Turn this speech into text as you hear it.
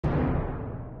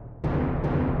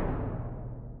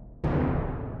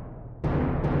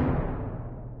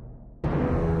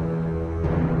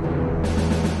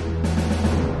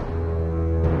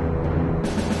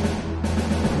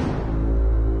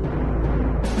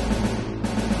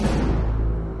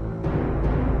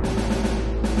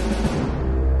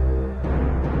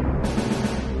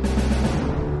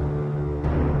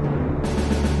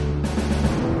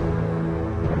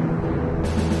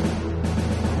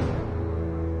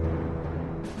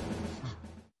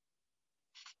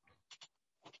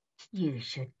You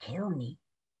should kill me.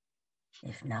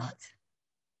 If not,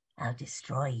 I'll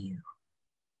destroy you.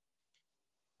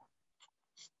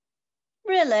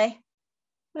 Really?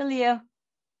 Will you?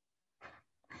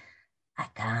 I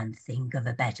can't think of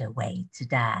a better way to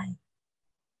die.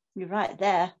 You're right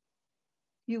there.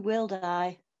 You will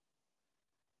die.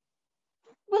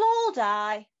 We'll all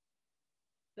die.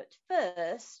 But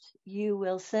first, you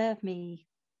will serve me.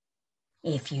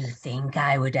 If you think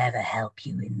I would ever help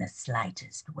you in the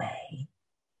slightest way.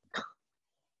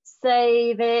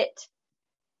 Save it.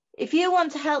 If you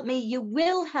want to help me, you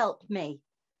will help me.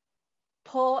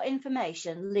 Poor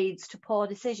information leads to poor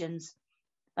decisions.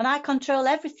 And I control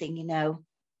everything, you know.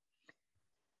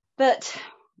 But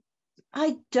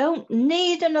I don't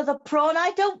need another prawn.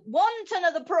 I don't want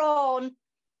another prawn.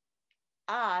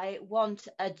 I want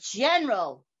a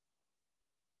general.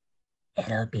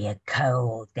 It'll be a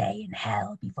cold day in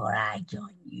hell before I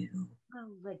join you.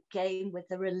 Oh, the game with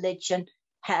the religion.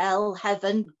 Hell,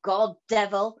 heaven, God,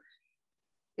 devil.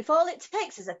 If all it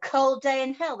takes is a cold day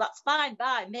in hell, that's fine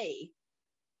by me.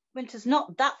 Winter's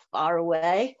not that far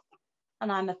away,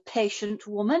 and I'm a patient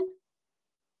woman.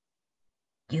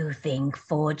 You think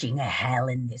forging a hell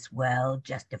in this world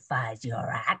justifies your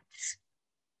acts?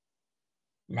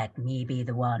 Let me be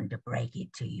the one to break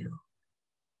it to you.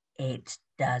 It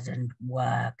doesn't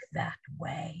work that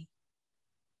way.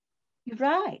 You're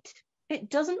right. It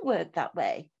doesn't work that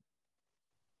way.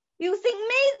 You think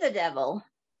me the devil?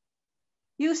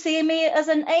 You see me as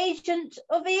an agent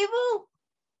of evil?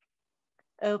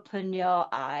 Open your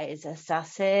eyes,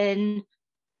 assassin.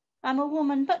 I'm a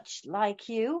woman much like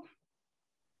you.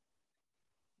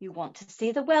 You want to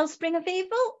see the wellspring of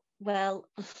evil? Well,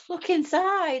 look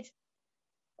inside.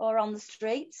 Or on the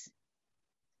streets.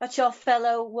 At your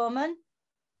fellow woman.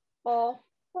 Or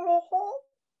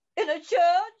in a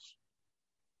church.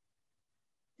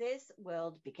 This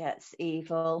world begets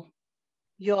evil.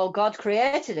 Your God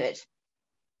created it.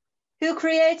 Who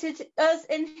created us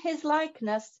in his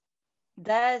likeness?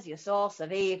 There's your source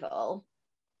of evil.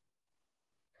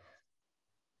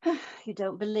 You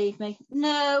don't believe me?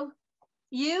 No.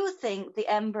 You think the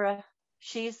Emperor,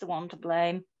 she's the one to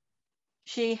blame.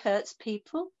 She hurts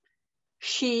people.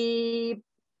 She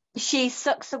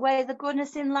sucks away the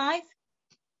goodness in life.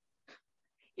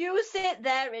 You sit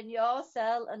there in your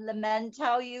cell and lament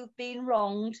how you've been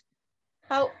wronged,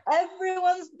 how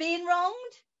everyone's been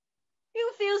wronged.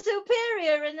 You feel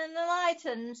superior and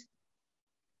enlightened.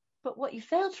 But what you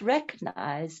fail to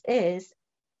recognise is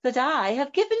that I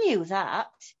have given you that.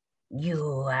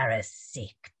 You are a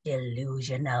sick,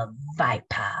 delusional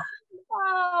viper.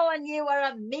 Oh, and you are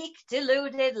a meek,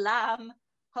 deluded lamb,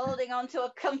 holding on to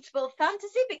a comfortable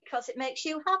fantasy because it makes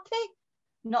you happy,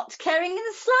 not caring in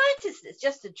the slightest. It's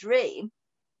just a dream.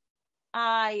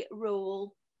 I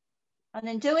rule, and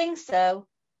in doing so,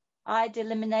 I'd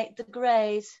eliminate the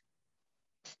greys.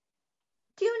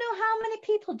 Do you know how many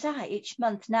people die each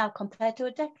month now compared to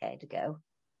a decade ago?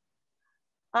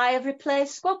 I have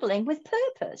replaced squabbling with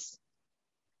purpose.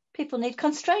 People need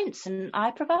constraints, and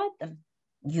I provide them.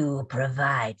 You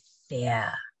provide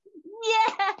fear.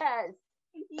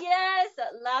 Yes,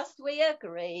 at last we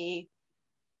agree.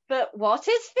 But what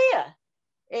is fear,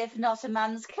 if not a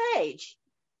man's cage?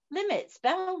 Limits,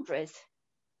 boundaries.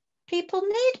 People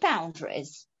need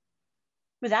boundaries.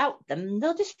 Without them,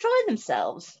 they'll destroy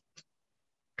themselves.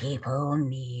 People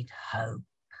need hope.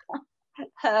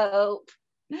 Hope.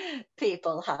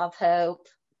 People have hope.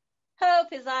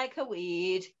 Hope is like a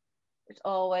weed. It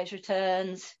always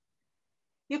returns.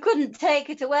 You couldn't take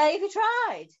it away if you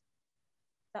tried.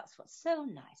 That's what's so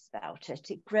nice about it.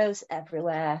 It grows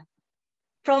everywhere.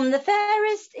 From the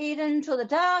fairest Eden to the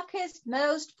darkest,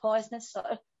 most poisonous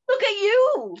soil. Look at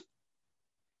you!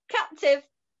 Captive,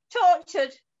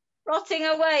 tortured, rotting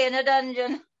away in a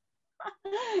dungeon.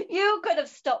 You could have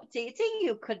stopped eating.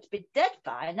 You could be dead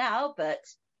by now, but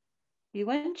you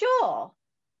endure.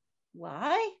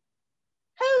 Why?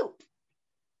 Hope.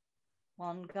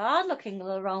 One guard looking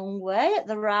the wrong way at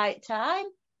the right time.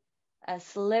 A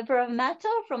sliver of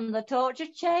metal from the torture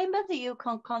chamber that you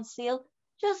can conceal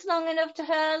just long enough to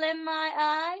hurl in my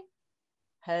eye.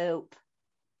 Hope.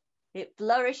 It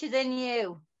flourishes in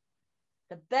you.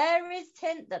 The barest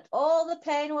hint that all the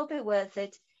pain will be worth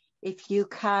it if you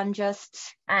can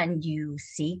just... And you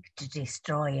seek to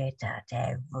destroy it at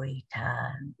every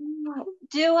turn.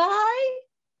 Do I?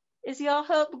 Is your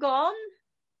hope gone?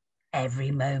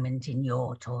 Every moment in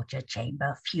your torture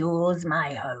chamber fuels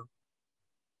my hope.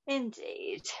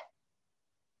 Indeed.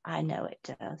 I know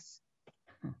it does.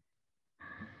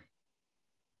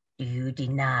 Do you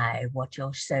deny what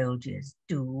your soldiers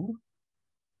do?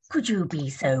 Could you be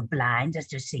so blind as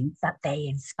to think that they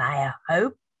inspire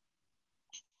hope?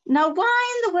 Now,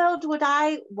 why in the world would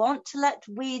I want to let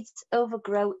weeds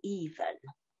overgrow even?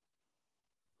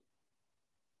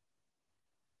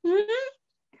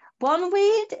 One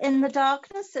weed in the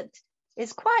darkness that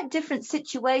is quite a different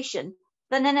situation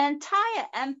than an entire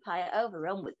empire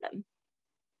overrun with them.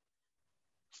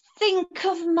 Think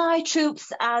of my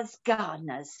troops as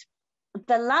gardeners.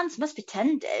 The lands must be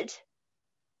tended.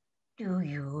 Do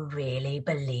you really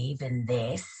believe in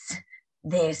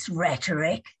this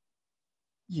rhetoric?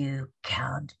 You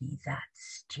can't be that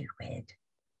stupid.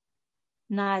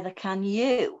 Neither can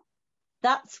you.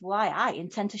 That's why I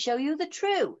intend to show you the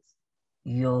truth.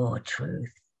 Your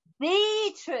truth.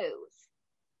 The truth.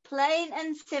 Plain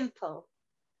and simple.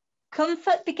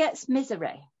 Comfort begets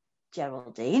misery,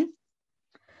 Geraldine.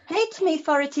 Hate me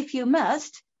for it if you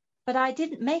must, but I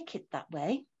didn't make it that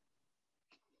way.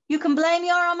 You can blame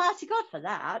your Almighty God for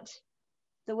that.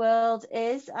 The world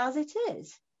is as it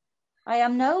is. I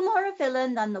am no more a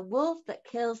villain than the wolf that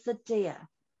kills the deer.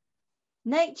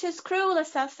 Nature's cruel,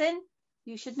 assassin.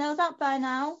 You should know that by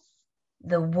now.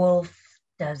 The wolf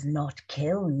does not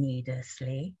kill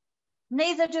needlessly.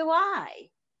 Neither do I.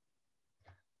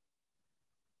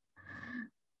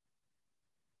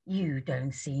 You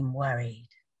don't seem worried.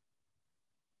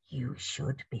 You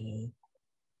should be.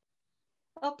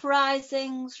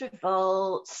 Uprisings,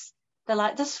 revolts, they're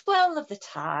like the swell of the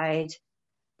tide.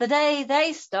 The day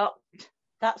they stop,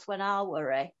 that's when I'll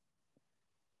worry.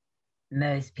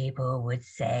 Most people would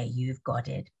say you've got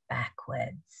it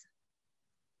backwards.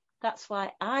 That's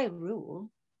why I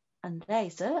rule and they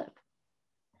serve.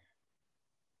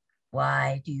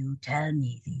 Why do you tell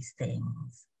me these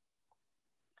things?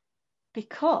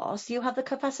 Because you have the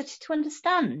capacity to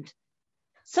understand.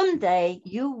 Someday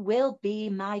you will be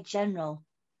my general.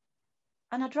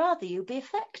 And I'd rather you be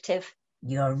effective.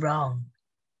 You're wrong.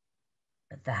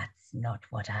 But that's not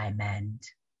what I meant.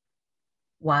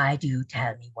 Why do you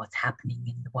tell me what's happening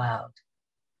in the world?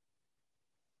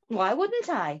 Why wouldn't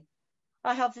I?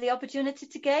 I have the opportunity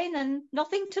to gain and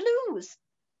nothing to lose.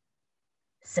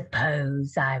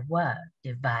 Suppose I were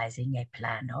devising a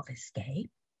plan of escape.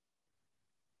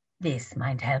 This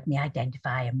might help me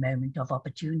identify a moment of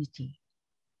opportunity.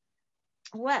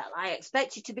 Well, I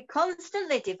expect you to be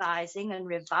constantly devising and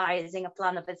revising a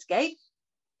plan of escape.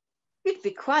 You'd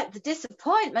be quite the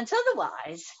disappointment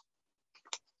otherwise.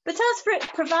 But as for it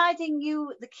providing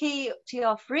you the key to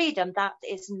your freedom, that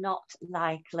is not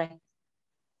likely.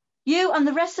 You and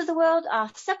the rest of the world are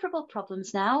separable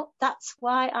problems now. That's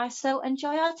why I so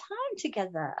enjoy our time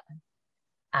together.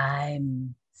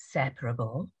 I'm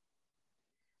separable?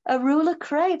 A ruler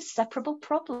craves separable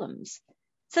problems.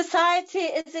 Society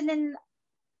is an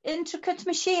intricate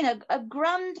machine, a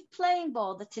grand playing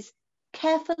board that is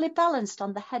carefully balanced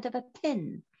on the head of a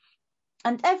pin.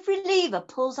 And every lever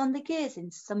pulls on the gears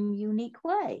in some unique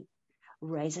way.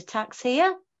 Razor tax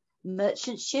here,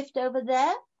 merchants shift over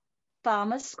there,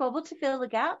 farmers squabble to fill the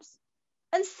gaps,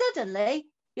 and suddenly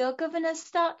your governors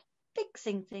start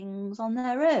fixing things on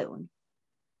their own.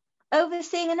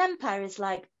 Overseeing an empire is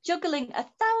like juggling 1,000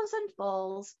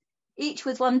 balls, each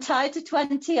with one tied to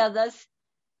 20 others.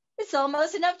 It's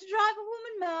almost enough to drive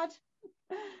a woman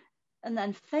mad. And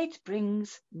then fate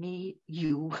brings me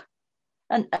you.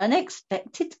 An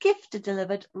unexpected gift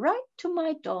delivered right to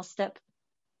my doorstep.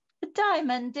 A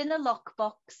diamond in a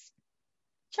lockbox.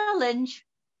 Challenge,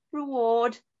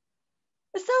 reward.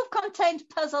 A self-contained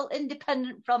puzzle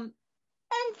independent from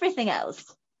everything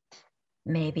else.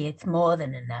 Maybe it's more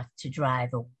than enough to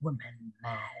drive a woman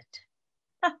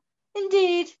mad.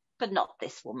 Indeed, but not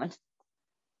this woman.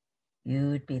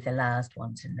 You'd be the last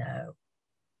one to know.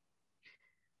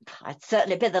 I'd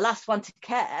certainly be the last one to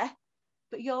care,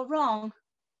 but you're wrong.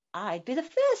 I'd be the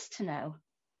first to know.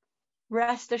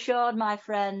 Rest assured, my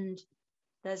friend,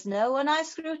 there's no one I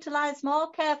scrutinise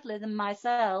more carefully than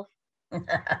myself.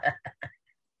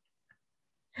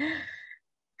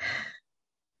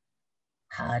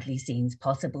 Hardly seems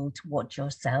possible to watch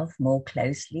yourself more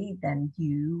closely than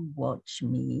you watch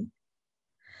me,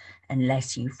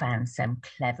 unless you found some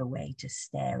clever way to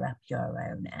stare up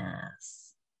your own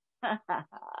ass.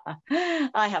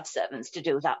 I have servants to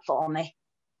do that for me.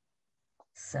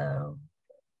 So,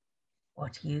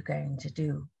 what are you going to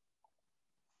do?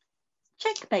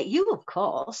 Checkmate you, of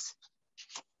course.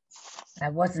 I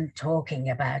wasn't talking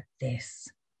about this.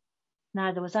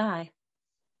 Neither was I.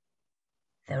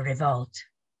 The revolt.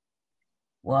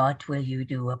 What will you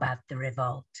do about the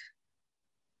revolt?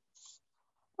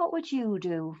 What would you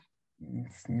do?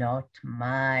 It's not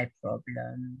my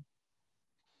problem.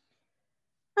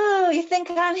 Oh, you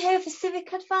think I'm here for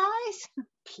civic advice?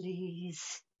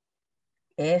 Please.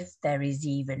 If there is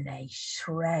even a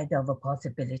shred of a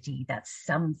possibility that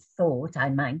some thought I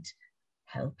might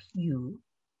help you,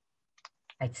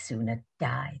 I'd sooner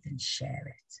die than share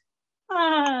it.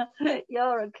 Ah,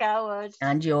 you're a coward.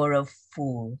 And you're a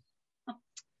fool.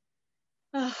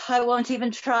 Oh, I won't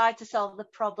even try to solve the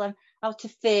problem out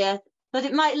of fear that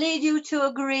it might lead you to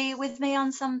agree with me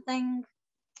on something.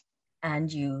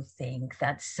 And you think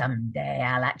that someday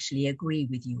I'll actually agree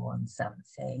with you on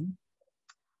something?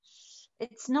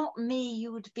 It's not me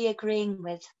you would be agreeing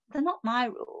with. They're not my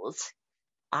rules.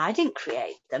 I didn't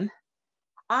create them.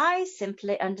 I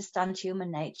simply understand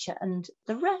human nature and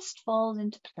the rest falls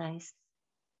into place.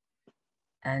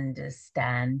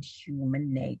 Understand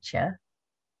human nature?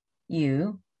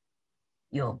 You're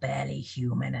barely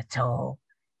human at all.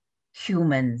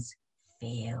 Humans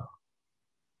feel.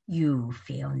 You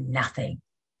feel nothing.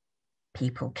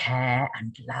 People care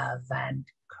and love and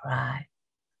cry.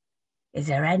 Is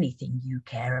there anything you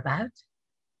care about?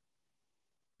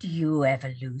 Do you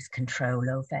ever lose control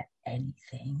over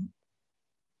anything?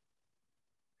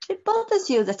 It bothers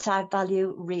you that I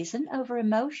value reason over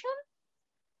emotion?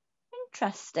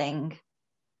 Interesting.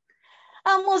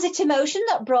 And was it emotion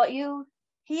that brought you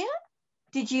here?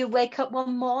 Did you wake up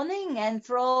one morning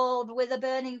enthralled with a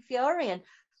burning fury and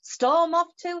storm off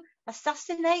to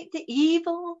assassinate the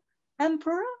evil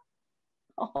emperor?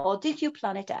 Or did you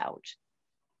plan it out?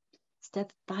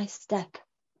 Step by step.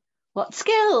 What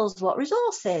skills, what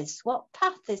resources, what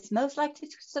path is most likely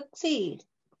to succeed?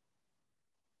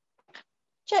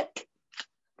 Check.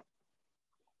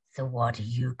 So what are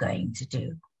you going to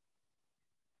do?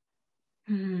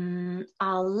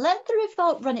 I'll let the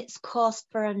revolt run its course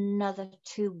for another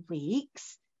 2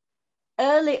 weeks.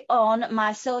 Early on,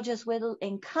 my soldiers will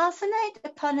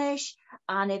incarcerate, punish,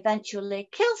 and eventually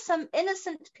kill some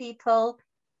innocent people.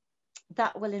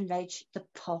 That will enrage the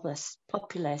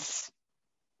populace.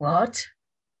 What?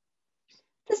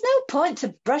 There's no point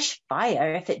to brush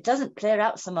fire if it doesn't clear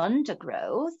out some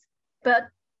undergrowth. But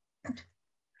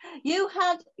you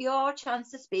had your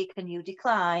chance to speak and you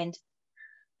declined.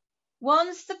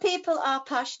 Once the people are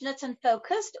passionate and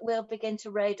focused, we'll begin to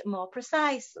raid more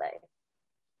precisely.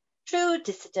 True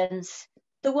dissidents,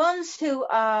 the ones who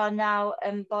are now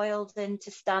emboldened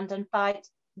to stand and fight,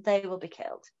 they will be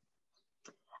killed.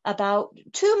 About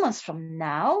 2 months from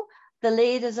now, the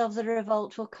leaders of the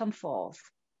revolt will come forth.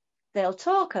 They'll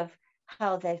talk of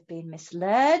how they've been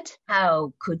misled.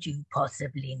 How could you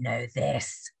possibly know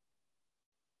this?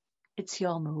 It's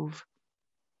your move.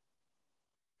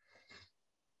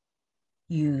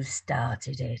 You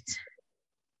started it.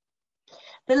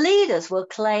 The leaders will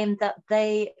claim that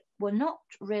they were not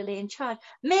really in charge,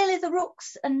 merely the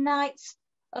rooks and knights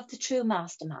of the true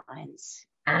masterminds.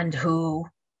 And who?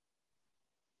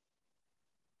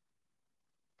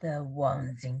 The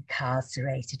ones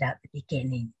incarcerated at the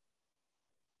beginning.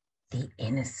 The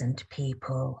innocent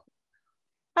people.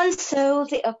 And so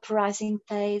the uprising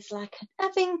fades like an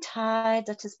ebbing tide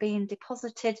that has been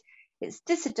deposited its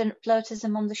dissident floaters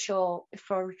among the shore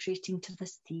before retreating to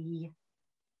the sea.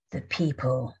 The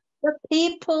people. The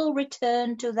people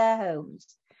return to their homes.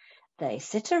 They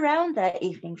sit around their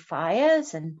evening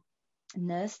fires and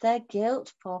nurse their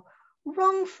guilt for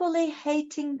wrongfully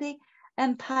hating the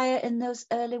empire in those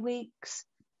early weeks.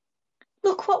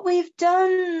 Look what we've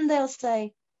done, they'll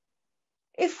say.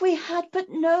 If we had but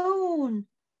known,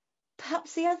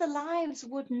 perhaps the other lives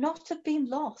would not have been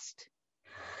lost.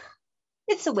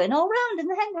 It's a win all round in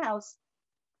the hen house.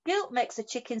 Guilt makes the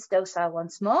chickens docile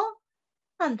once more,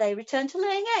 and they return to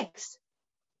laying eggs.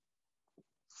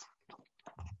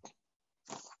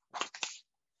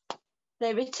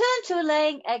 They return to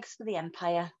laying eggs for the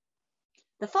empire.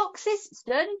 The foxes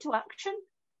stirred into action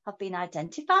have been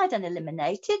identified and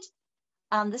eliminated,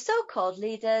 and the so-called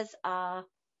leaders are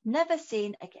never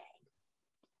seen again.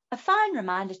 A fine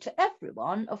reminder to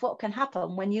everyone of what can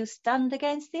happen when you stand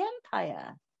against the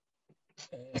empire.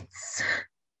 It's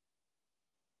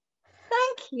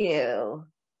Thank you.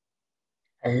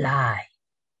 a lie.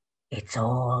 It's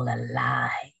all a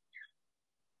lie.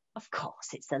 Of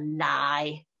course it's a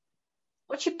lie.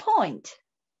 What's your point?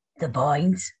 The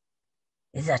point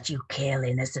is that you kill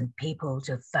innocent people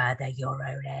to further your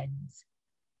own ends.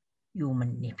 You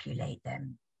manipulate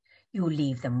them. You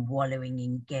leave them wallowing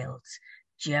in guilt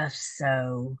just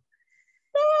so...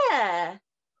 There.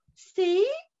 See?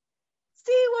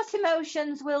 See what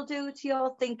emotions will do to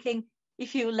your thinking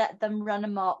if you let them run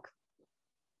amok.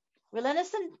 Will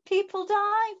innocent people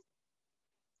die?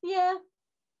 Yeah.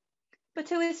 But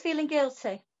who is feeling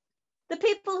guilty? The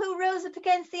people who rose up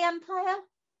against the empire?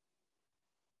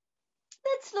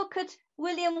 Let's look at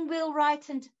William Wheelwright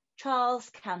and Charles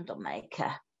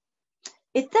Candlemaker.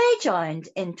 If they joined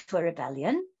into a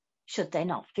rebellion, should they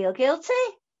not feel guilty?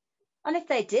 And if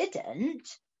they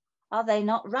didn't, are they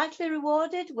not rightly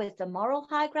rewarded with the moral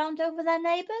high ground over their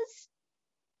neighbours?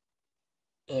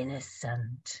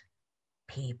 Innocent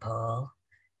people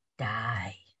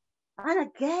die. And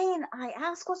again, I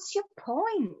ask, what's your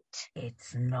point?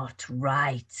 It's not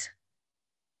right.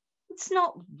 It's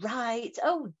not right.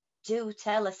 Oh, do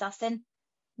tell, assassin.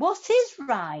 What is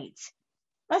right?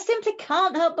 I simply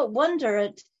can't help but wonder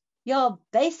at your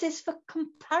basis for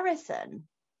comparison.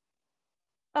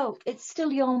 Oh, it's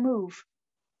still your move.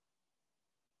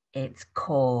 It's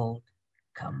called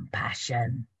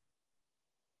compassion.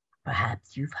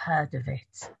 Perhaps you've heard of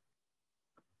it.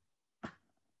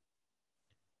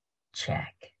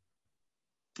 Check.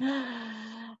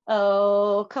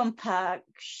 Oh,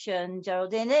 compassion,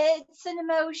 Geraldine. It's an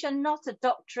emotion, not a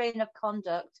doctrine of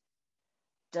conduct.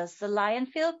 Does the lion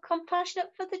feel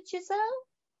compassionate for the Giselle?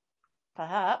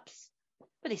 Perhaps,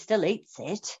 but he still eats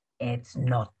it. It's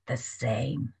not the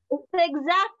same. It's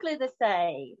exactly the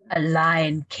same. A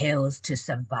lion kills to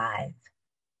survive.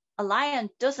 A lion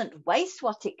doesn't waste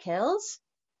what it kills.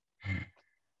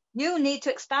 You need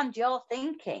to expand your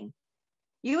thinking.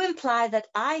 You imply that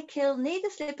I kill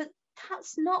needlessly, but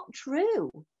that's not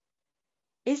true.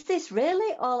 Is this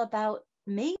really all about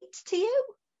meat to you?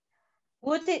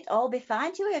 Would it all be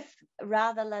fine to you if,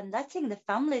 rather than letting the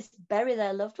families bury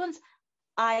their loved ones,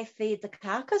 I feed the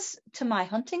carcass to my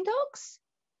hunting dogs?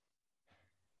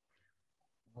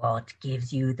 What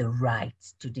gives you the right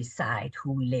to decide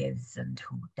who lives and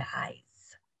who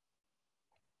dies?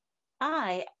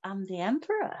 I am the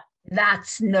emperor.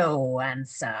 That's no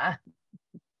answer.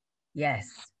 Yes,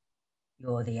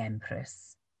 you're the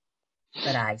empress.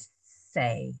 But I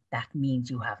say that means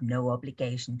you have no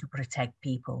obligation to protect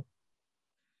people.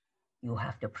 You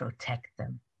have to protect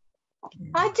them.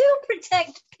 I do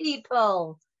protect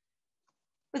people.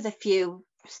 With a few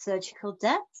surgical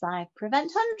deaths, I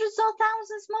prevent hundreds or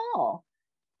thousands more.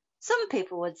 Some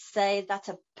people would say that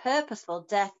a purposeful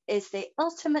death is the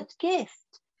ultimate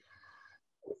gift.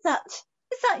 Is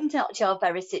that not your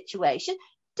very situation?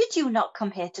 Did you not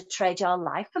come here to trade your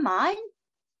life for mine?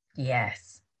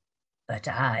 Yes, but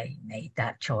I made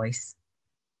that choice.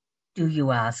 Do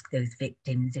you ask those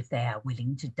victims if they are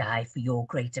willing to die for your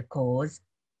greater cause?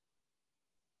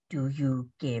 Do you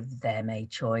give them a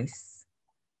choice?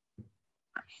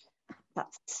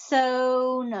 That's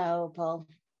so noble.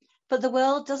 But the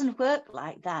world doesn't work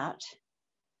like that.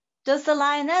 Does the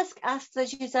lioness ask the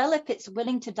Giselle if it's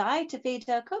willing to die to feed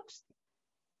her cubs?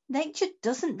 Nature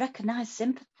doesn't recognize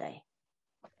sympathy.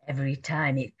 Every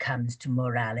time it comes to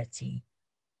morality,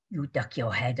 you duck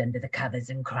your head under the covers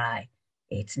and cry,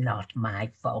 "It's not my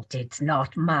fault, it's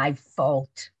not my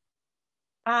fault."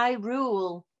 I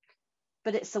rule,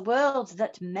 but it's the world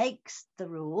that makes the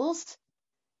rules.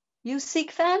 You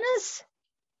seek fairness?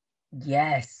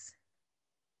 Yes.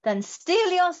 Then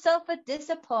steel yourself a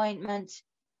disappointment.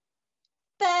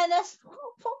 Fairness?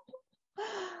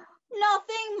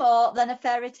 Nothing more than a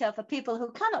fairy tale for people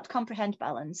who cannot comprehend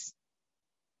balance.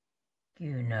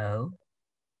 You know,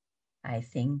 I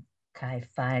think I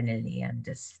finally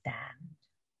understand.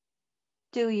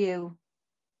 Do you?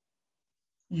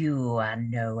 You are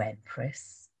no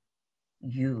empress.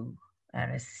 You are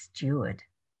a steward.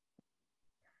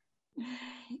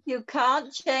 You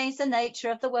can't change the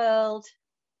nature of the world.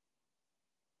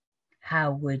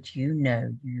 How would you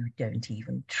know? You don't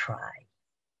even try.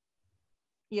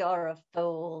 You're a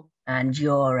fool. And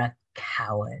you're a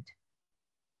coward.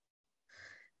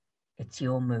 It's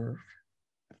your move.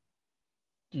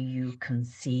 Do you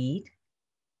concede?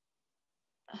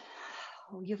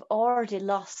 Oh, you've already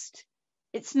lost.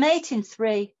 It's mate in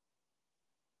 3.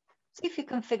 See if you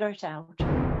can figure it out.